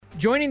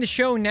Joining the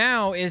show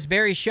now is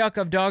Barry Shuck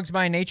of Dawgs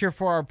by Nature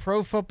for our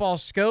Pro Football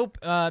Scope.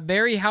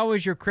 Barry, how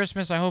was your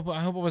Christmas? I hope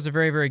it was a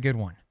very, very good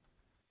one.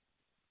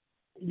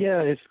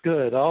 Yeah, it's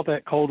good. All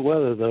that cold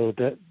weather, though,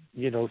 that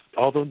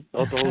all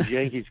those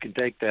Yankees can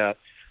take that.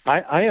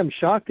 I am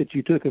shocked that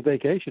you took a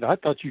vacation. I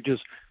thought you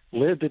just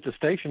lived at the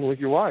station with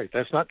your wife.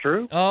 That's not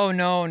true? Oh,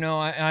 no.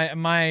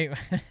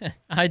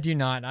 I do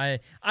not.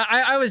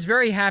 I was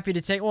very happy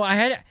to take. Well,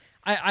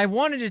 I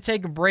wanted to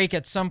take a break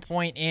at some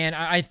point, and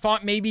I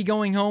thought maybe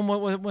going home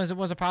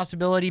was a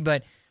possibility,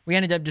 but we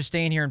ended up just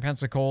staying here in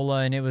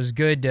Pensacola, and it was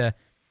good to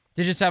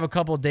just have a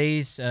couple of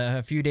days,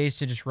 a few days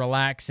to just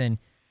relax. And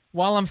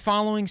while I'm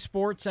following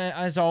sports,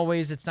 as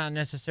always, it's not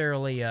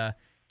necessarily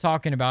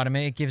talking about them.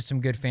 It gives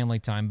some good family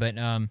time. But,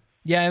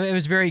 yeah, it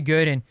was very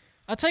good. And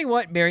I'll tell you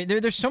what, Barry,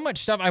 there's so much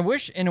stuff. I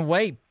wish, in a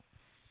way,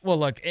 well,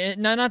 look,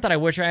 not that I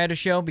wish I had a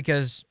show,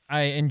 because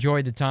I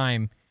enjoyed the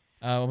time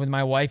with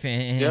my wife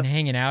and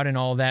hanging out and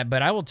all that.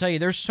 But I will tell you,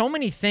 there's so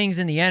many things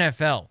in the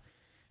NFL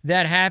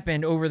that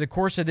happened over the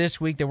course of this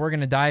week that we're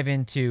going to dive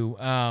into.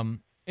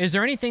 Is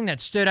there anything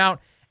that stood out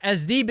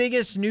as the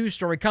biggest news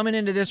story coming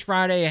into this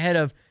Friday ahead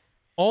of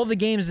all the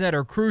games that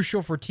are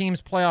crucial for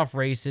teams' playoff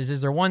races?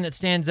 Is there one that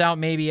stands out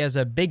maybe as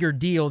a bigger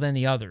deal than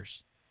the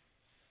others?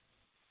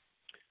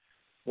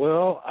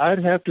 Well,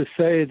 I'd have to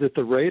say that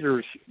the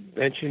Raiders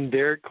mentioned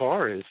Derek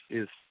Carr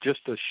is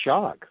just a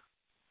shock.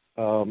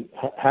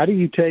 How do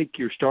you take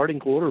your starting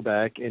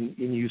quarterback and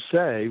you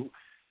say,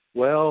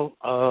 well,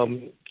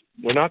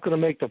 we're not going to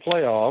make the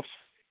playoffs,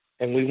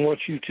 and we want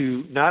you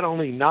to not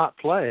only not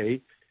play,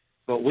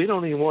 but we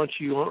don't even want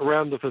you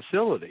around the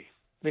facility?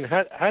 I mean,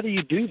 how do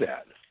you do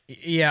that?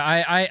 Yeah,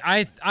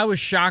 I was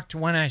shocked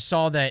when I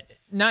saw that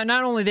not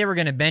only they were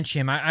going to bench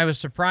him, I was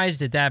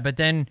surprised at that, but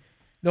then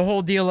the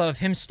whole deal of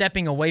him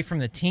stepping away from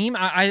the team,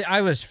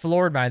 I was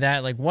floored by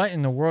that. Like, what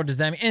in the world does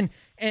that mean?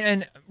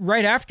 And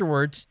right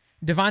afterwards,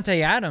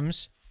 Davante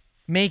Adams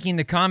making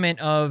the comment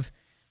of,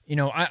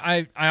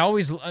 I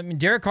mean,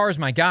 Derek Carr is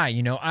my guy.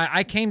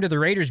 I came to the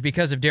Raiders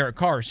because of Derek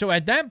Carr. So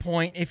at that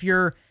point, if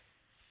you're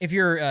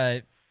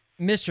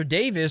Mr.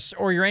 Davis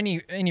or you're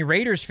any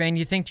Raiders fan,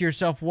 you think to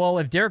yourself, well,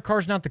 if Derek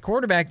Carr's not the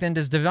quarterback, then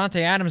does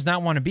Davante Adams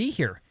not want to be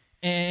here?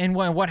 And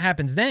what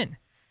happens then?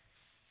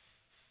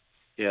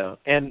 Yeah,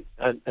 and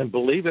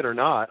believe it or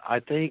not, I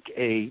think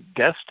a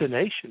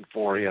destination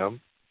for him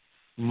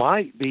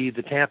might be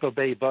the Tampa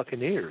Bay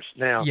Buccaneers.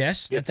 Now,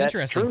 yes, if that's that's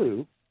interesting.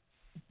 true,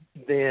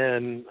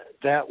 then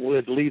that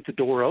would leave the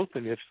door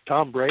open. If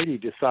Tom Brady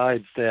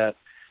decides that,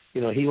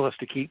 he wants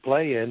to keep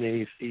playing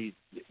and he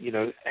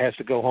has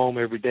to go home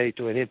every day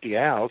to an empty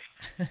house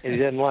and he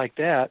doesn't like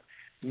that,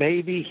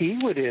 maybe he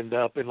would end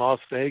up in Las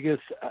Vegas.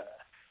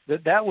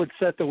 That would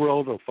set the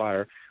world on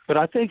fire. But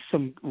I think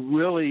some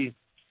really,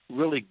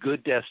 really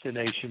good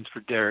destinations for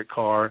Derek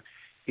Carr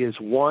is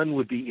one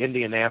would be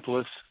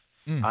Indianapolis.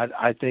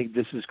 I think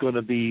this is going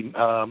to be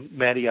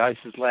Matty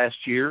Ice's last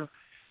year.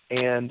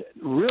 And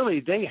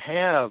really, they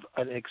have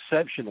an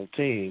exceptional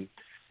team.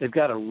 They've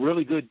got a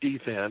really good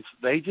defense.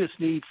 They just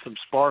need some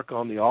spark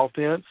on the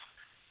offense,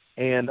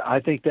 and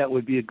I think that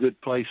would be a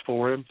good place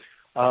for him.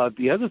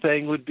 The other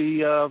thing would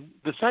be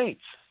the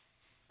Saints.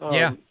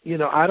 Yeah.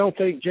 I don't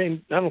think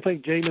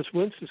Jameis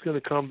Winston's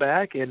going to come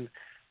back, and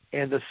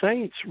the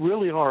Saints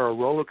really are a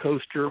roller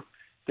coaster.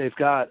 They've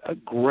got a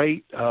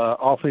great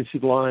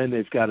offensive line.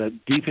 They've got a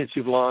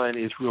defensive line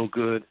is real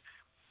good,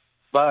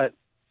 but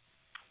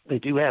they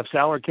do have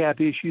salary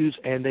cap issues,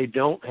 and they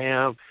don't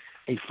have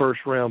a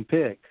first-round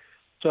pick.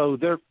 So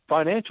their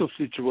financial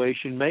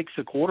situation makes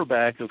a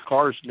quarterback of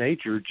Carr's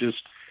nature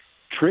just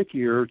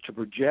trickier to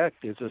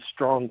project as a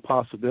strong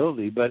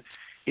possibility. But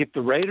if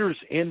the Raiders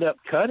end up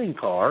cutting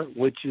Carr,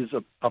 which is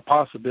a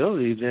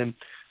possibility, then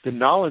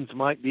Nolans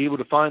might be able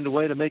to find a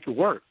way to make it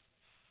work.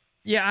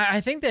 Yeah, I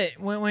think that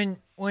when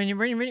you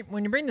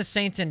bring the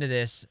Saints into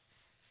this,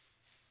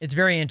 it's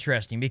very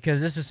interesting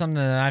because this is something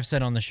that I've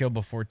said on the show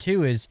before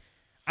too. Is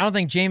I don't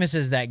think Jameis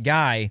is that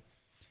guy,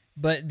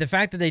 but the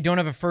fact that they don't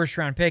have a first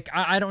round pick,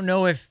 I don't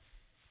know if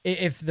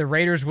the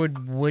Raiders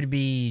would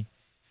be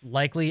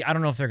likely. I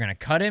don't know if they're going to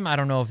cut him. I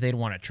don't know if they'd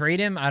want to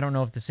trade him. I don't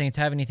know if the Saints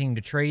have anything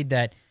to trade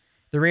that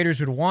the Raiders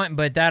would want.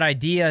 But that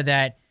idea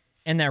that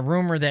and that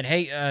rumor that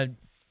hey,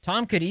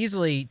 Tom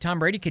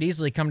Brady could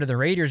easily come to the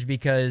Raiders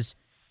because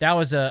that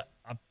was a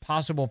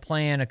possible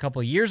plan a couple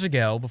of years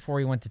ago before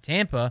he went to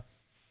Tampa.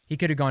 He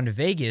could have gone to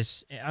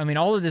Vegas. I mean,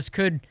 all of this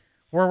could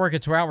work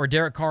its way out where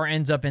Derek Carr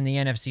ends up in the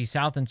NFC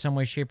South in some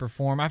way, shape, or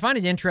form. I find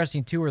it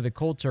interesting, too, where the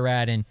Colts are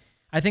at, and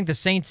I think the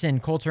Saints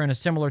and Colts are in a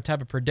similar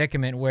type of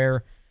predicament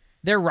where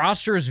their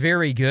roster is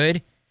very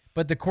good,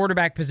 but the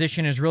quarterback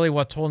position is really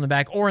what's holding them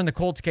back, or in the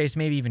Colts' case,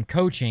 maybe even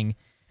coaching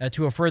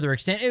to a further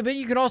extent. But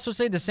you could also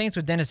say the Saints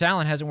with Dennis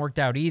Allen hasn't worked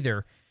out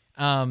either.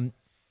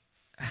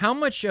 How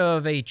much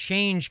of a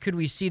change could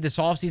we see this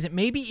offseason?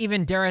 Maybe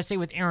even, dare I say,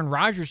 with Aaron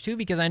Rodgers, too,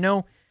 because I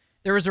know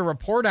there was a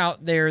report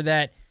out there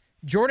that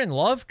Jordan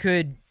Love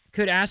could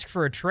ask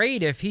for a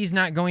trade if he's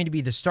not going to be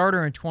the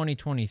starter in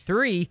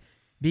 2023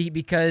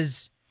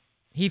 because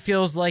he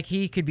feels like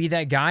he could be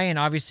that guy. And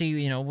obviously,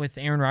 you know, with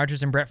Aaron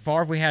Rodgers and Brett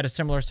Favre, we had a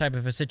similar type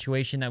of a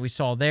situation that we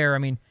saw there. I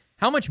mean,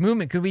 how much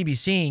movement could we be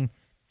seeing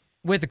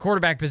with the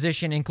quarterback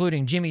position,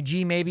 including Jimmy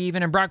G, maybe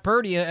even, and Brock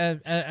Purdy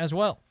as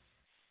well?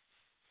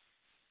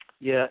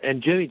 Yeah,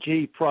 and Jimmy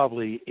G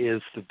probably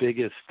is the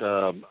biggest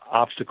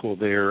obstacle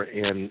there,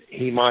 and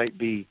he might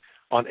be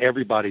on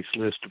everybody's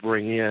list to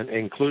bring in,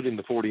 including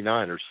the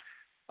 49ers.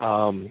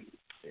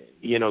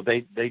 You know,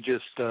 they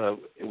just,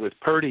 with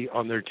Purdy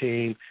on their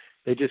team,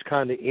 they just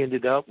kind of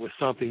ended up with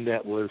something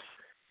that was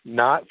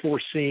not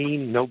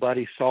foreseen.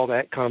 Nobody saw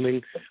that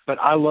coming. But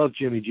I love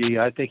Jimmy G.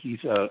 I think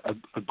he's a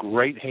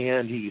great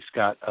hand. He's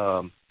got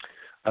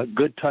a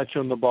good touch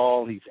on the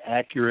ball. He's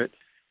accurate,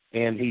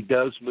 and he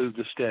does move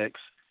the sticks.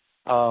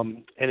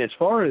 And as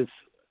far as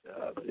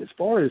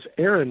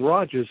Aaron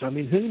Rodgers, I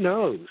mean, who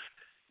knows?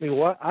 I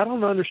mean, I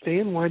don't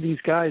understand why these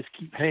guys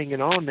keep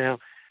hanging on now.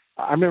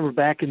 I remember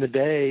back in the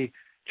day,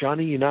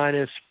 Johnny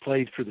Unitas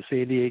played for the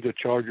San Diego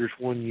Chargers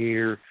one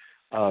year.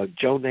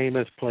 Joe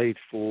Namath played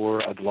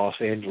for the Los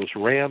Angeles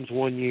Rams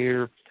one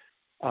year.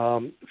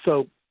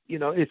 So, you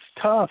know, it's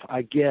tough,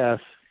 I guess,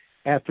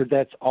 after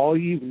that's all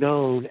you've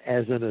known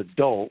as an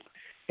adult.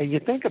 And you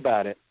think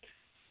about it,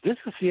 this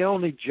is the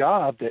only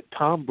job that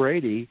Tom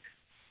Brady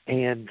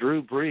and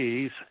Drew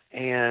Brees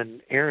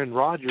and Aaron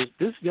Rodgers,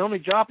 this is the only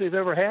job they've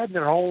ever had in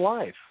their whole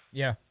life.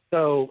 Yeah.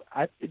 So,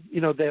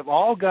 they've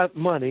all got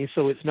money,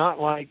 so it's not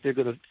like they're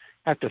going to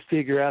have to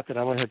figure out that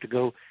I'm going to have to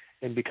go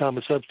and become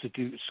a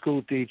substitute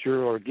school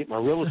teacher or get my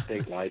real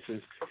estate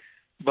license.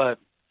 But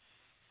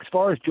as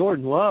far as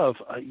Jordan Love,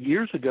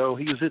 years ago,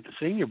 he was at the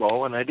Senior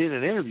Bowl, and I did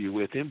an interview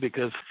with him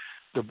because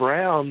the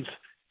Browns,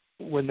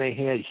 when they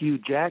had Hugh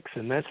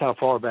Jackson, that's how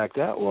far back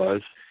that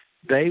was,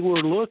 they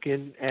were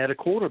looking at a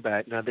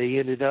quarterback. Now, they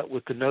ended up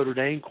with the Notre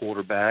Dame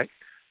quarterback,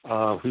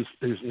 whose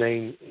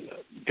name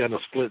kind of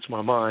splits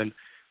my mind.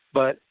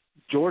 But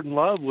Jordan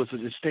Love was a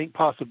distinct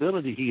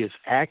possibility. He is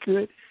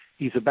accurate.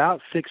 He's about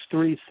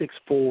 6'3",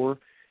 6'4",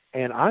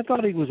 and I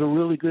thought he was a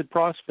really good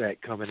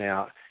prospect coming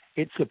out.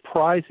 It's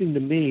surprising to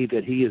me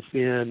that he has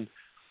been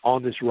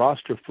on this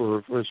roster for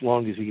as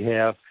long as he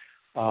has.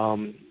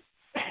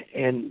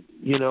 And,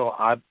 you know,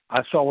 I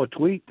saw a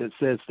tweet that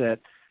says that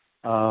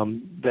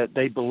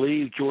they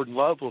believe Jordan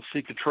Love will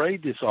seek a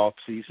trade this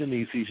offseason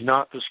if he's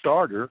not the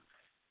starter,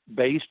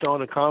 based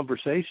on a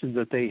conversation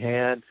that they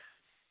had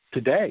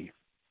today.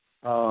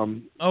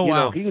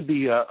 Wow. He would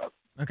be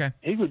okay.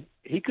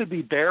 He could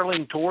be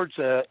barreling towards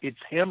it's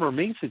him or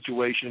me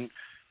situation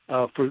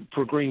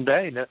for Green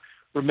Bay. Now,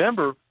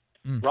 remember,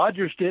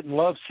 Rodgers didn't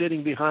love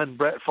sitting behind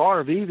Brett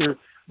Favre either,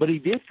 but he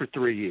did for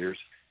 3 years.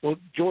 Well,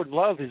 Jordan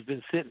Love has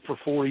been sitting for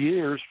 4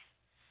 years,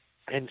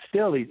 and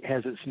still he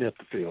hasn't sniffed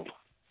the field.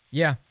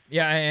 Yeah,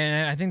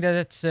 and I think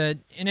that's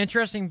an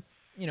interesting,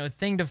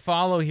 thing to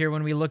follow here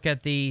when we look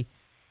at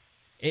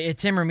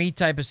it's him or me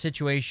type of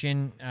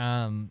situation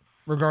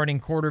regarding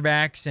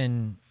quarterbacks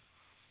and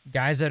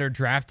guys that are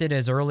drafted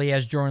as early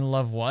as Jordan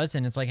Love was,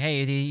 and it's like,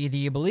 hey, either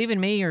you believe in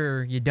me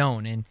or you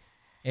don't, and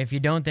if you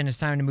don't, then it's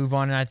time to move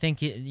on. And I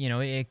think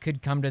it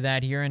could come to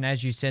that here, and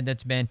as you said,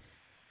 that's been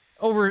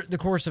over the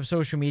course of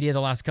social media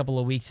the last couple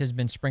of weeks has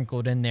been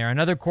sprinkled in there.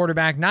 Another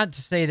quarterback, not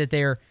to say that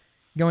they're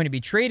going to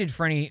be traded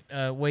for any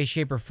way,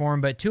 shape, or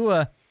form, but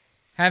Tua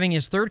having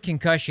his third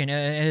concussion,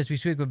 as we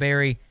speak with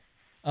Barry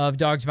of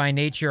Dawgs by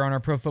Nature on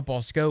our Pro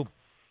Football Scope.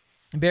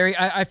 Barry,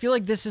 I feel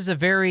like this is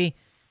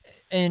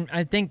and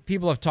I think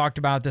people have talked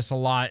about this a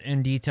lot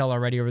in detail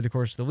already over the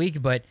course of the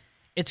week, but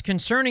it's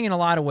concerning in a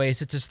lot of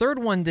ways. It's his third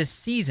one this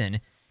season.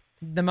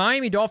 The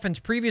Miami Dolphins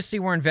previously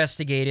were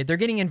investigated. They're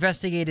getting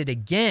investigated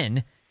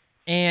again,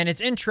 and it's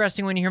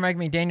interesting when you hear Mike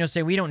McDaniel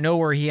say, we don't know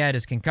where he had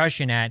his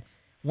concussion at.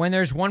 When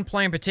there's one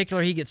play in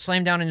particular, he gets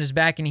slammed down in his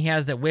back, and he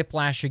has that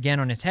whiplash again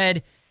on his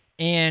head.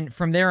 And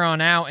from there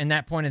on out, in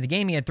that point of the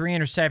game, he had 3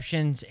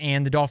 interceptions,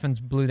 and the Dolphins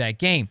blew that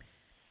game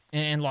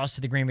and lost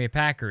to the Green Bay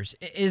Packers.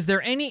 Is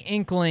there any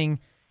inkling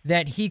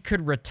that he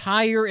could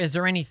retire? Is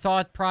there any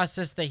thought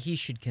process that he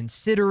should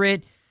consider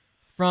it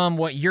from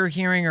what you're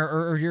hearing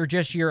or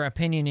your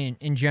opinion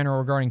in general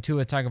regarding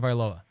Tua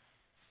Tagovailoa?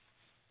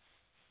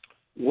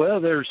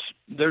 Well,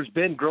 there's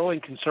been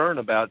growing concern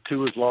about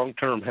Tua's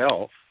long-term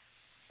health.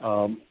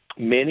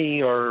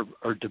 Many are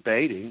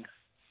debating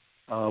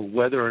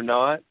whether or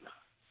not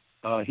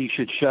he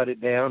should shut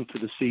it down for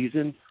the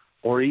season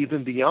or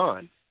even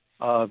beyond.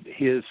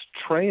 His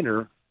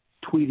trainer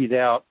tweeted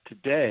out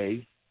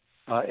today,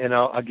 and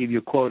I'll give you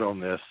a quote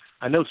on this.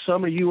 I know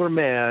some of you are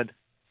mad,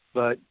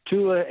 but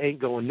Tua ain't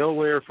going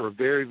nowhere for a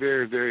very,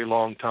 very, very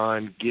long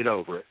time. Get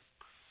over it.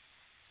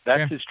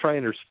 That's his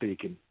trainer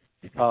speaking.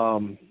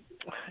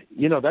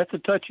 That's a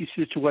touchy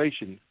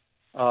situation.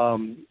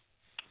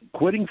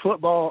 Quitting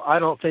football, I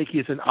don't think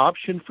is an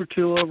option for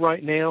Tua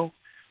right now.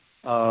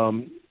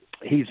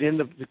 He's in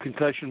the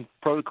concussion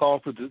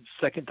protocol for the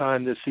second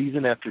time this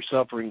season after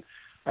suffering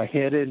a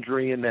head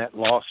injury in that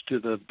loss to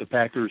the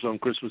Packers on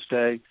Christmas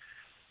Day,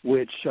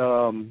 which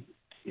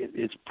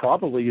it's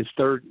probably his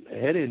third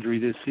head injury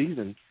this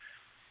season.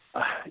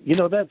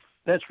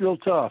 That's real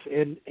tough.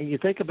 And you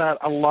think about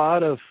a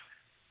lot of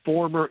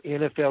former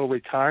NFL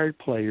retired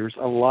players.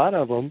 A lot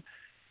of them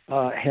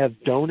have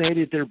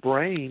donated their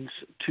brains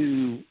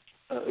to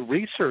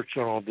research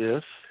on all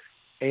this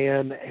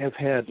and have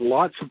had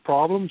lots of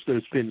problems.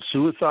 There's been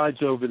suicides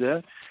over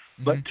that.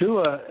 But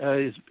Tua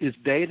is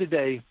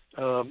day-to-day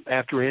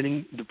after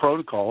ending the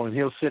protocol, and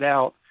he'll sit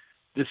out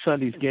this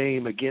Sunday's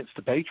game against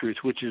the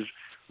Patriots, which is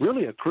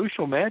really a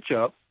crucial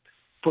matchup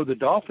for the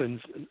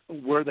Dolphins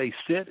where they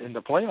sit in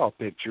the playoff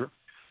picture.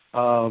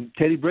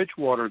 Teddy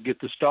Bridgewater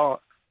get the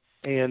start,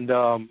 and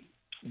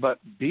but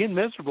being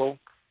miserable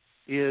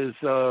is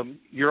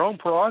your own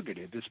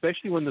prerogative,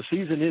 especially when the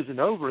season isn't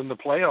over and the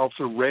playoffs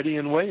are ready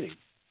and waiting.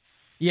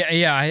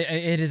 Yeah,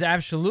 it is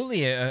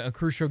absolutely a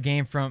crucial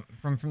game from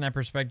that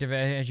perspective,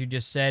 as you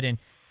just said. And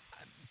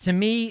to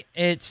me,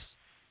 it's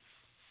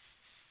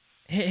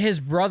his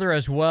brother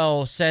as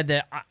well said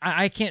that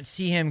I can't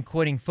see him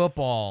quitting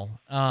football,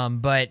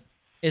 but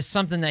it's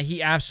something that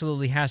he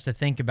absolutely has to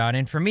think about.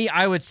 And for me,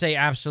 I would say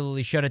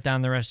absolutely shut it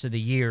down the rest of the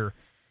year.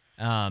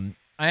 I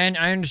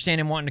understand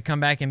him wanting to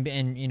come back and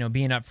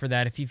being up for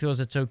that. If he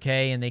feels it's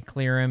okay and they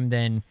clear him,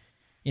 then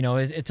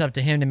it's up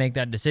to him to make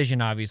that decision,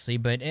 obviously.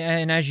 But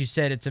as you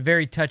said, it's a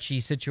very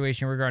touchy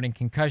situation regarding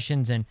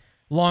concussions and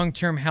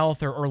long-term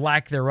health or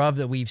lack thereof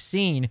that we've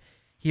seen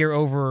here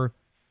over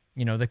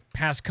the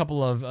past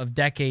couple of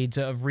decades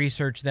of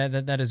research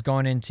that has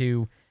gone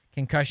into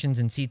concussions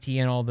and CT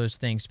and all those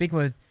things. Speaking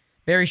with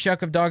Barry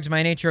Shuck of Dawgs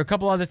by Nature, a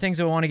couple other things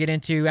I want to get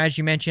into. As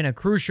you mentioned, a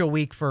crucial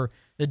week for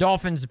the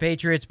Dolphins, the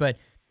Patriots, but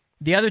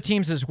the other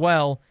teams as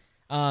well.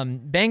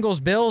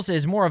 Bengals, Bills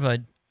is more of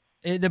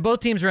both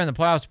teams are in the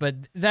playoffs, but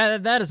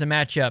that is a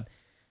matchup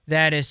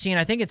that is seen.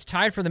 I think it's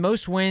tied for the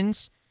most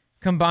wins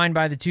combined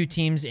by the two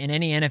teams in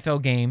any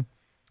NFL game.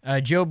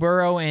 Joe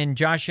Burrow and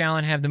Josh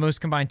Allen have the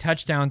most combined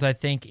touchdowns. I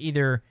think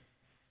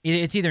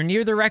it's either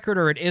near the record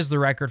or it is the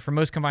record for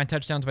most combined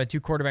touchdowns by two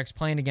quarterbacks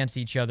playing against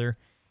each other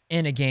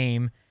in a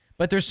game.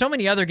 But there's so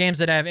many other games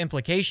that have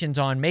implications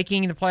on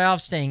making the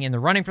playoffs, staying in the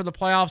running for the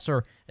playoffs,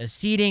 or a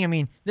seeding. I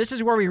mean, this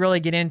is where we really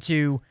get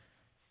into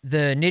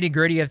the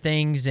nitty-gritty of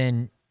things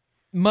and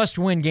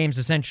must-win games,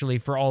 essentially,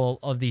 for all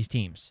of these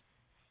teams.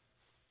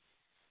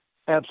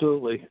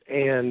 Absolutely.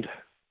 And,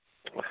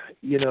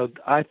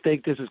 I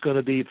think this is going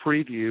to be a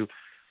preview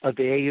of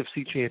the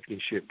AFC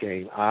Championship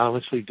game. I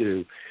honestly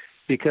do.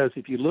 Because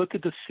if you look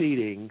at the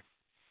seeding,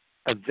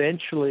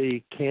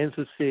 eventually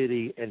Kansas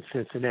City and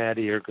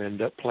Cincinnati are going to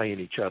end up playing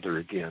each other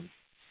again.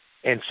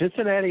 And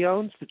Cincinnati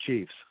owns the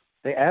Chiefs.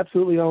 They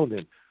absolutely own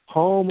them.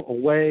 Home,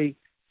 away,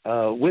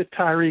 with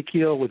Tyreek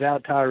Hill,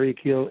 without Tyreek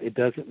Hill, it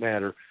doesn't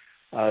matter.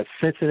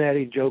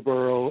 Cincinnati, Joe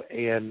Burrow,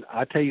 and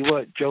I tell you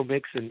what, Joe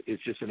Mixon is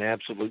just an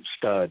absolute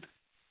stud.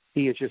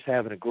 He is just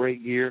having a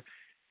great year.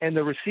 And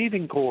the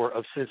receiving core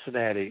of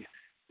Cincinnati,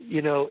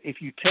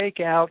 if you take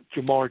out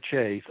Jamar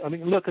Chase,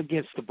 look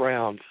against the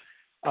Browns.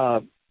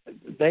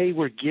 They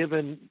were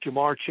giving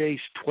Jamar Chase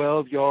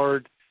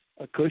 12-yard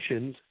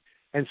cushions,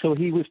 and so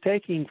he was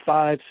taking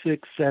 5,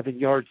 6,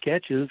 7-yard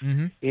catches,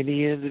 and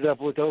he ended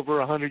up with over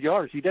 100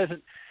 yards. He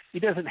doesn't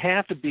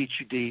have to beat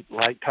you deep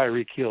like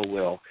Tyreek Hill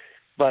will.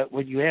 But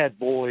when you add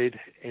Boyd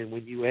and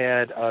when you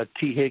add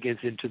T. Higgins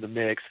into the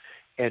mix,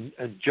 and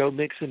Joe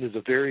Mixon is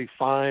a very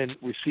fine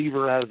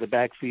receiver out of the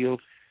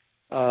backfield,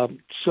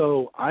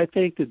 so I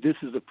think that this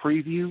is a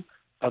preview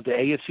of the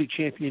AFC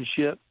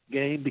Championship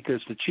game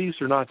because the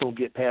Chiefs are not going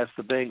to get past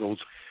the Bengals,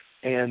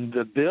 and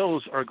the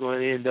Bills are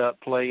going to end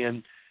up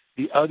playing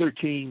the other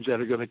teams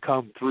that are going to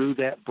come through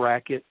that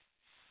bracket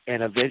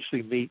and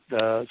eventually meet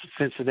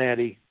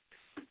Cincinnati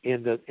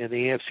in the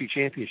AFC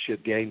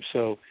Championship game.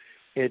 So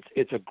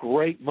it's a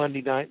great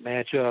Monday night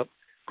matchup,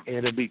 and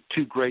it'll be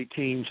two great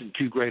teams and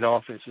two great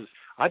offenses.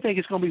 I think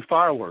it's going to be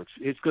fireworks.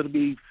 It's going to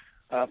be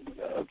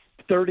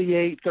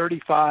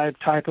 38-35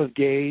 type of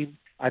game.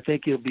 I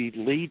think it'll be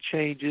lead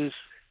changes.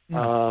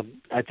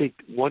 I think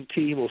one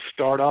team will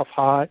start off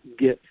hot and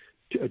get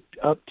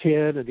up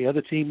 10, and the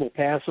other team will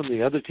pass them.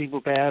 The other team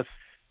will pass.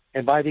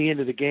 And by the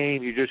end of the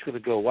game, you're just going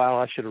to go, wow,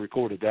 I should have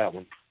recorded that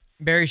one.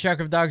 Barry Shuck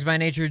of Dawgs by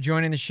Nature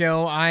joining the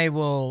show.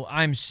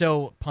 I'm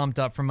so pumped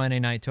up for Monday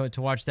night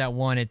to watch that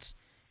one. It's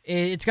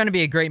going to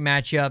be a great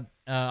matchup,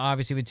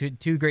 obviously, with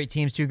two great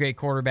teams, two great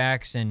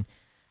quarterbacks, and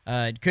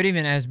it could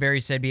even, as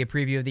Barry said, be a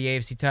preview of the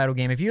AFC title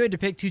game. If you had to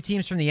pick two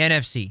teams from the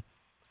NFC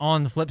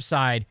on the flip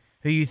side,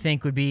 who you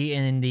think would be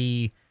in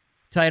the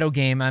title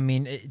game,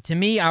 to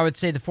me, I would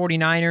say the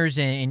 49ers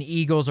and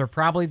Eagles are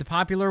probably the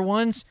popular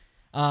ones.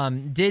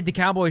 Did the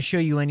Cowboys show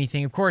you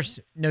anything? Of course,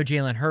 no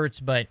Jalen Hurts,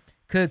 but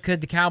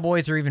could the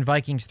Cowboys or even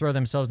Vikings throw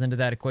themselves into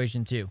that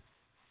equation too?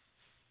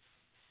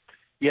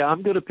 Yeah,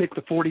 I'm going to pick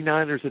the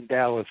 49ers and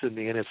Dallas in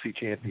the NFC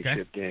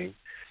Championship game.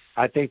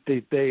 I think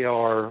that they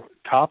are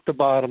top to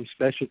bottom,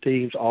 special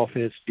teams,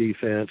 offense,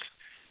 defense.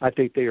 I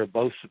think they are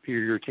both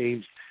superior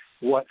teams.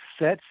 What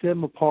sets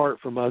them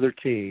apart from other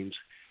teams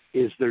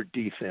is their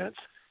defense.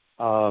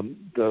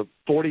 The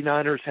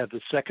 49ers have the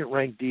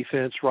second-ranked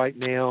defense right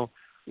now,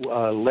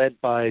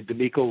 led by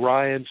DeMeco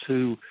Ryans,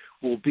 who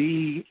will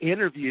be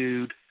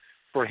interviewed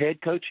for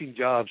head coaching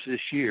jobs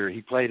this year.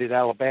 He played at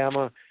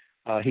Alabama.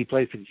 He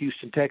played for the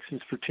Houston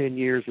Texans for 10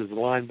 years as a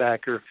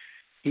linebacker.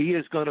 He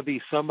is going to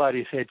be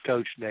somebody's head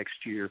coach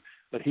next year,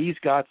 but he's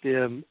got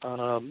them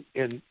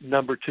in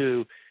number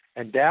 2.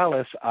 And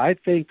Dallas, I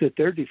think that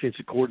their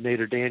defensive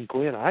coordinator, Dan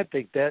Quinn, I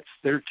think that's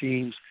their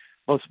team's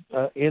most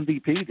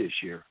MVP this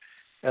year.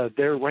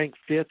 They're ranked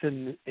 5th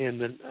in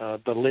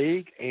the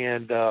league,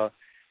 and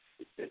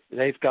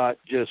they've got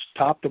just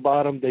top to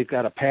bottom. They've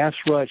got a pass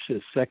rush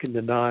that's second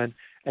to none,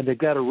 and they've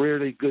got a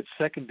really good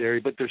secondary.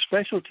 But their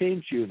special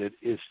teams unit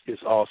is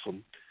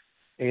awesome.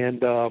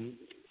 And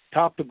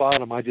top to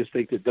bottom, I just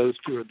think that those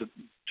two are the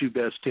 2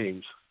 best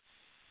teams.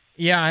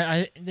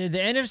 Yeah, the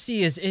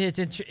NFC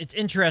it's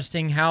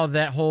interesting how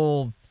that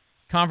whole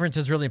conference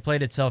has really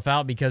played itself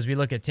out, because we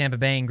look at Tampa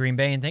Bay and Green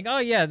Bay and think, oh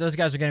yeah, those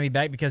guys are going to be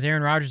back because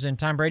Aaron Rodgers and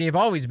Tom Brady have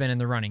always been in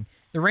the running.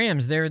 The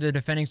Rams, they're the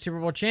defending Super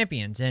Bowl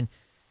champions, and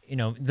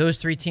those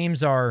 3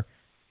 teams are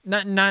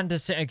not to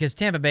say, because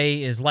Tampa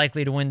Bay is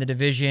likely to win the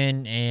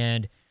division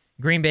and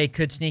Green Bay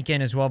could sneak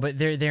in as well, but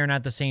they're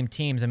not the same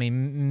teams. I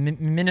mean,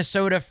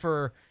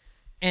 Minnesota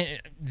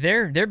and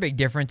their big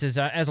difference is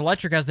as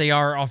electric as they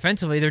are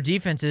offensively, their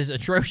defense is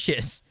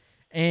atrocious.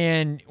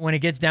 And when it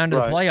gets down to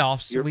the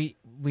playoffs,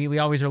 we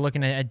always are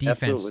looking at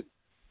defense. Absolutely.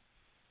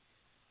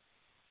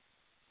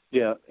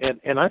 Yeah,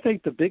 and I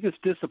think the biggest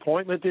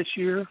disappointment this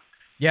year.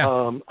 Yeah.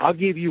 I'll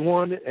give you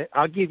one,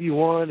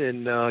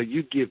 and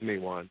you give me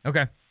one.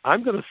 Okay.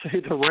 I'm going to say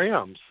the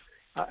Rams.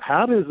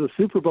 How does a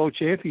Super Bowl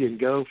champion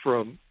go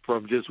from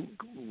just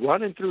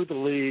running through the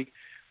league,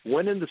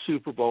 winning the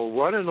Super Bowl,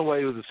 running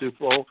away with the Super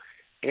Bowl,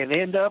 and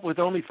end up with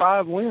only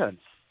 5 wins?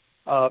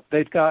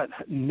 They've got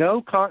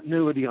no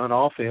continuity on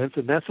offense,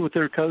 and that's what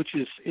their coach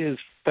is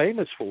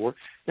famous for.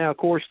 Now, of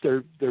course,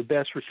 their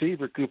best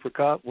receiver, Cooper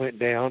Kupp, went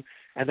down,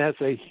 and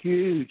that's a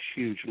huge,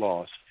 huge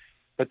loss.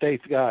 But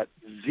they've got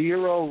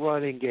 0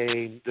 running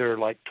game. They're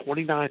like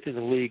 29th in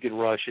the league in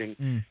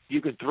rushing. You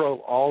can throw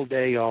all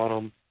day on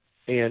them,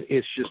 and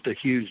it's just a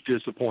huge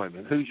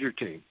disappointment. Who's your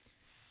team?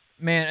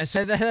 Man, I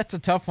said that's a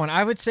tough one.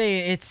 I would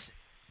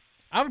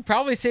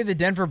probably say the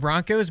Denver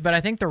Broncos, but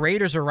I think the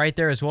Raiders are right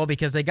there as well,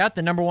 because they got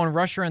the number 1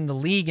 rusher in the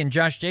league in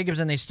Josh Jacobs,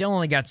 and they still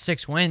only got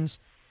 6 wins.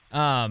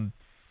 But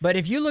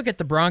if you look at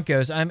the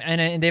Broncos,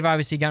 and they've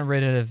obviously gotten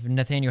rid of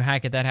Nathaniel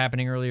Hackett, that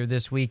happening earlier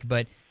this week,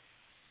 but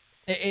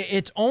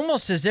it's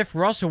almost as if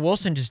Russell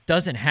Wilson just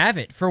doesn't have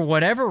it for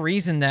whatever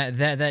reason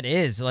that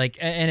is.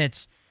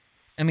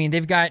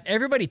 They've got,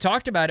 everybody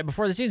talked about it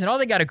before the season. Oh,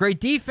 they got a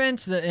great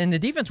defense, and the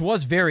defense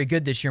was very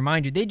good this year,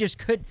 mind you.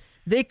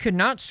 They could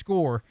not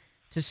score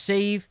to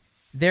save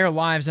their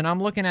lives. And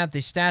I'm looking at the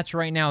stats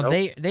right now.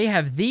 Nope. They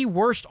have the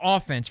worst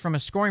offense from a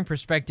scoring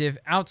perspective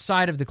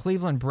outside of the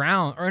Cleveland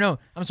Browns.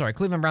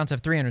 Cleveland Browns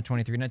have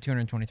 323, not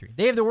 223.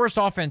 They have the worst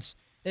offense.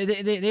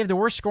 They have the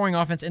worst scoring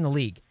offense in the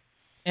league.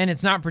 And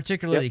it's not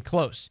particularly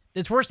close.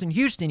 It's worse than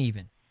Houston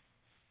even.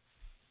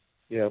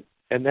 Yeah,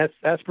 and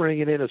that's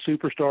bringing in a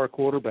superstar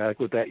quarterback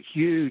with that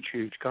huge,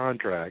 huge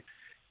contract.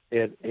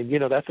 And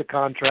that's a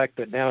contract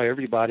that now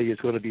everybody is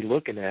going to be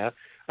looking at.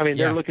 I mean,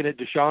 they're looking at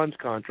Deshaun's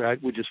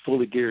contract, which is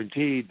fully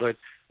guaranteed, but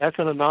that's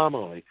an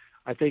anomaly.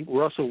 I think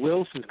Russell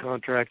Wilson's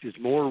contract is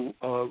more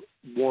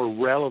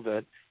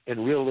relevant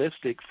and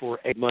realistic for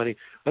money.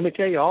 Let me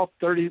tell you, all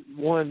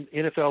 31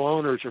 NFL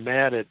owners are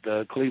mad at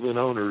the Cleveland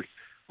owners,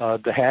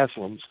 the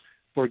Haslams,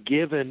 for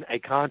giving a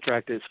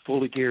contract that's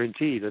fully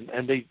guaranteed,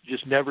 and they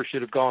just never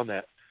should have gone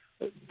that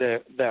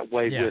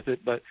way with it.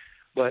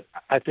 But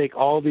I think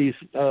all these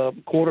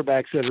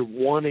quarterbacks that are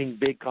wanting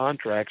big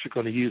contracts are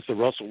going to use the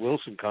Russell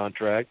Wilson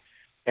contract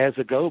as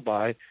a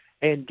go-by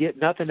and get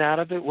nothing out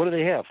of it. What do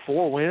they have,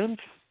 4 wins?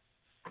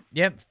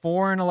 Yep,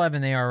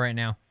 4-11 they are right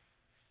now.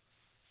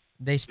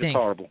 They stink.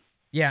 It's horrible.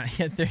 Yeah,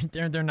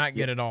 they're not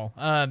good at all.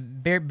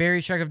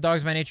 Barry Shuck of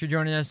Dawgs by Nature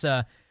joining us.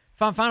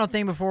 Final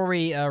thing before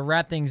we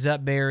wrap things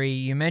up, Barry.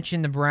 You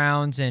mentioned the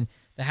Browns and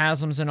the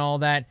Haslams and all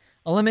that.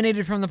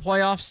 Eliminated from the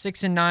playoffs,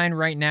 6-9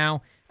 right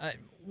now.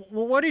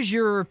 What is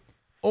your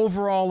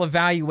overall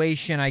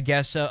evaluation, I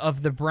guess,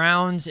 of the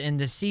Browns and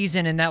the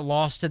season and that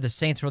loss to the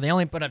Saints where they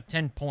only put up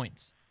 10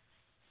 points?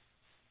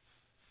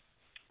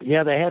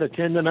 Yeah, they had a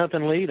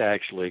 10-0 lead,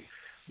 actually.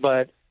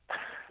 But,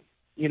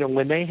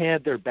 when they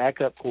had their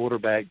backup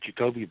quarterback,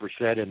 Jacoby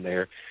Brissett, in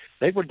there,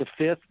 they were the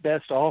 5th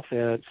best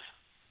offense.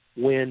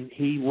 When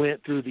he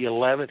went through the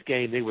 11th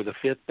game, they were the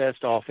 5th best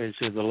offense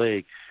in the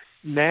league.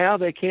 Now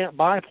they can't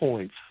buy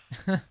points.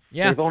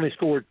 They've only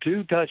scored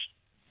 2 touchdowns.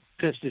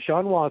 Since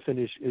Deshaun Watson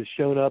is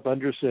shown up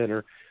under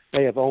center,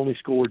 they have only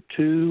scored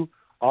 2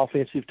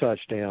 offensive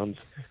touchdowns.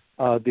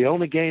 The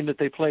only game that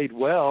they played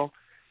well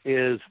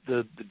is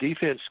the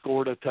defense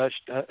scored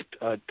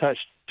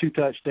 2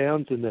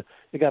 touchdowns, and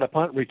they got a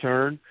punt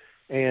return,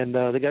 and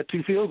they got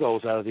 2 field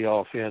goals out of the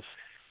offense.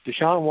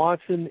 Deshaun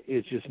Watson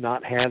is just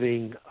not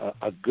having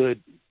a good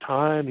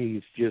time.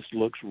 He just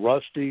looks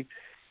rusty.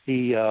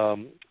 He,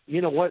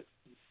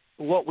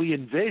 what we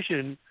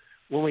envisioned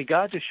when we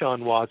got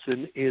Deshaun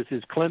Watson is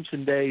his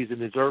Clemson days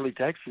and his early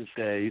Texans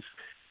days,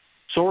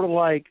 sort of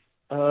like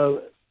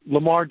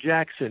Lamar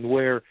Jackson,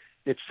 where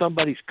if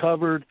somebody's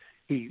covered,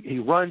 he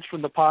runs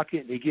from the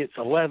pocket and he gets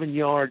 11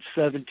 yards,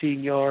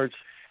 17 yards.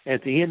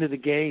 At the end of the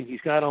game,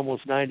 he's got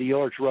almost 90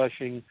 yards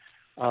rushing,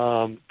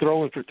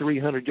 throwing for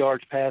 300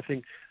 yards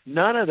passing.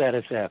 None of that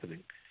is happening.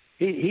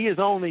 He is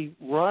only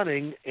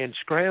running and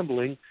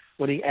scrambling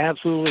when he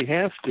absolutely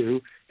has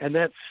to, and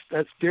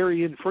that's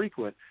very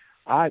infrequent.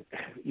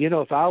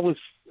 If I was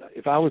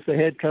the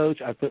head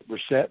coach, I'd put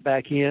Brissett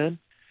back in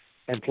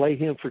and play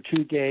him for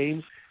 2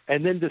 games,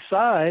 and then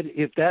decide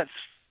if that's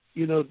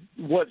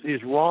what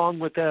is wrong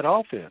with that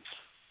offense.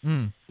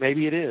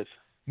 Maybe it is.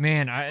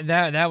 Man,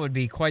 that would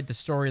be quite the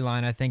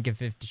storyline, I think, if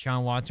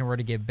Deshaun Watson were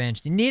to get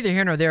benched. And neither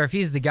here nor there if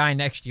he's the guy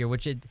next year,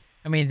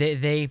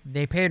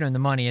 they paid him the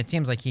money. It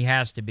seems like he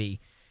has to be.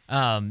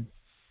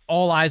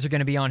 All eyes are going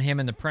to be on him,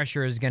 and the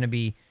pressure is going to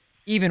be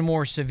even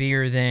more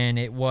severe than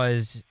it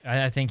was,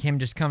 I think, him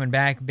just coming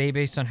back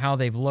based on how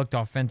they've looked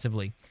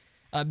offensively.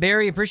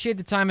 Barry, appreciate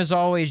the time as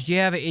always. Do you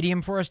have an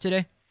idiom for us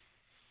today?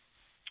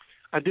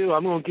 I do.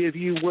 I'm going to give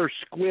you where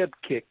squib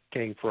kick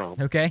came from.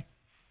 Okay.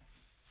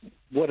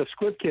 What a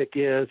squib kick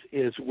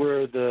is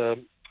where the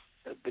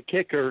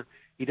kicker,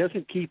 he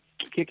doesn't kick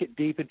it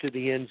deep into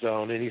the end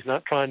zone, and he's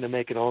not trying to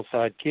make an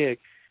onside kick.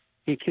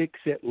 He kicks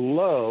it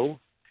low,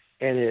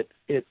 and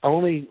it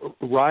only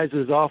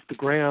rises off the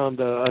ground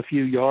a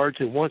few yards,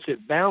 and once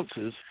it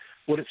bounces,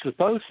 what it's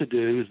supposed to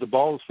do is the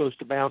ball is supposed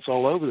to bounce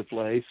all over the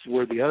place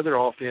where the other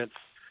offense,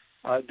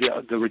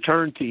 the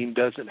return team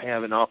doesn't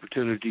have an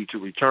opportunity to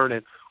return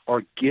it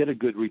or get a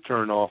good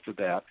return off of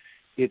that.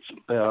 It's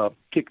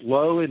kicked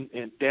low and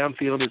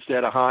downfield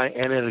instead of high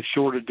and at a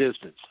shorter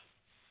distance.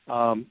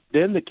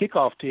 Then the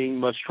kickoff team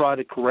must try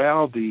to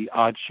corral the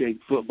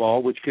odd-shaped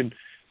football, which can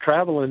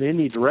travel in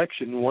any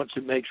direction once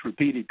it makes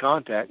repeated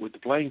contact with the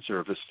playing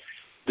surface.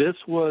 This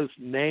was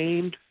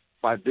named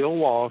by Bill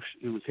Walsh,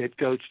 who was head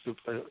coach of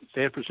the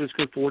San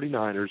Francisco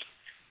 49ers,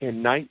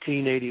 in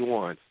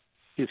 1981.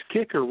 His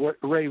kicker,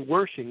 Ray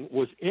Wersching,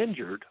 was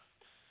injured,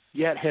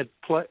 yet had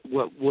what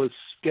was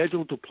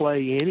scheduled to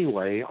play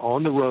anyway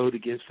on the road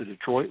against the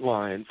Detroit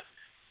Lions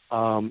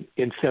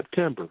in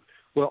September.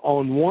 Well,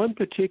 on one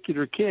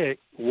particular kick,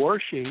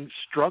 Wersching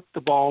struck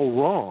the ball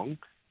wrong,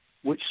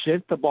 which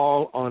sent the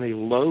ball on a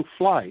low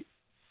flight.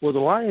 Well, the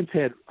Lions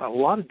had a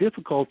lot of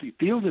difficulty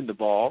fielding the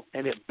ball,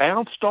 and it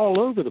bounced all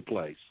over the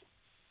place.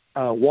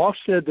 Walsh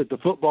said that the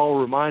football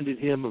reminded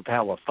him of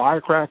how a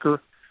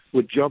firecracker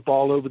would jump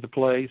all over the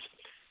place,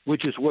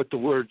 which is what the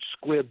word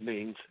squib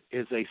means,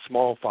 is a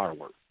small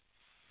firework.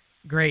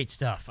 Great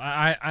stuff.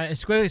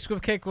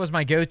 Squib kick was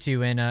my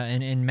go-to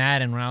in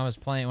Madden when I was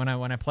playing when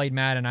I played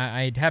Madden.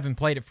 I haven't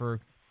played it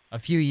for a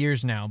few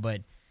years now,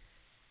 but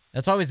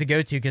that's always the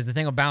go-to because the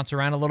thing will bounce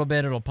around a little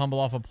bit. It'll pummel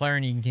off a player,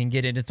 and you can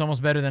get it. It's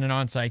almost better than an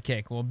onside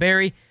kick. Well,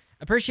 Barry,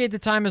 appreciate the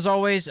time as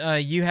always.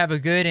 You have a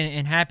good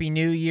and happy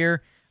New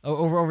Year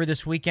over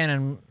this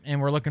weekend,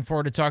 and we're looking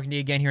forward to talking to you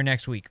again here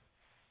next week.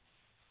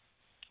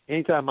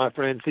 Anytime, my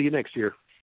friend. See you next year.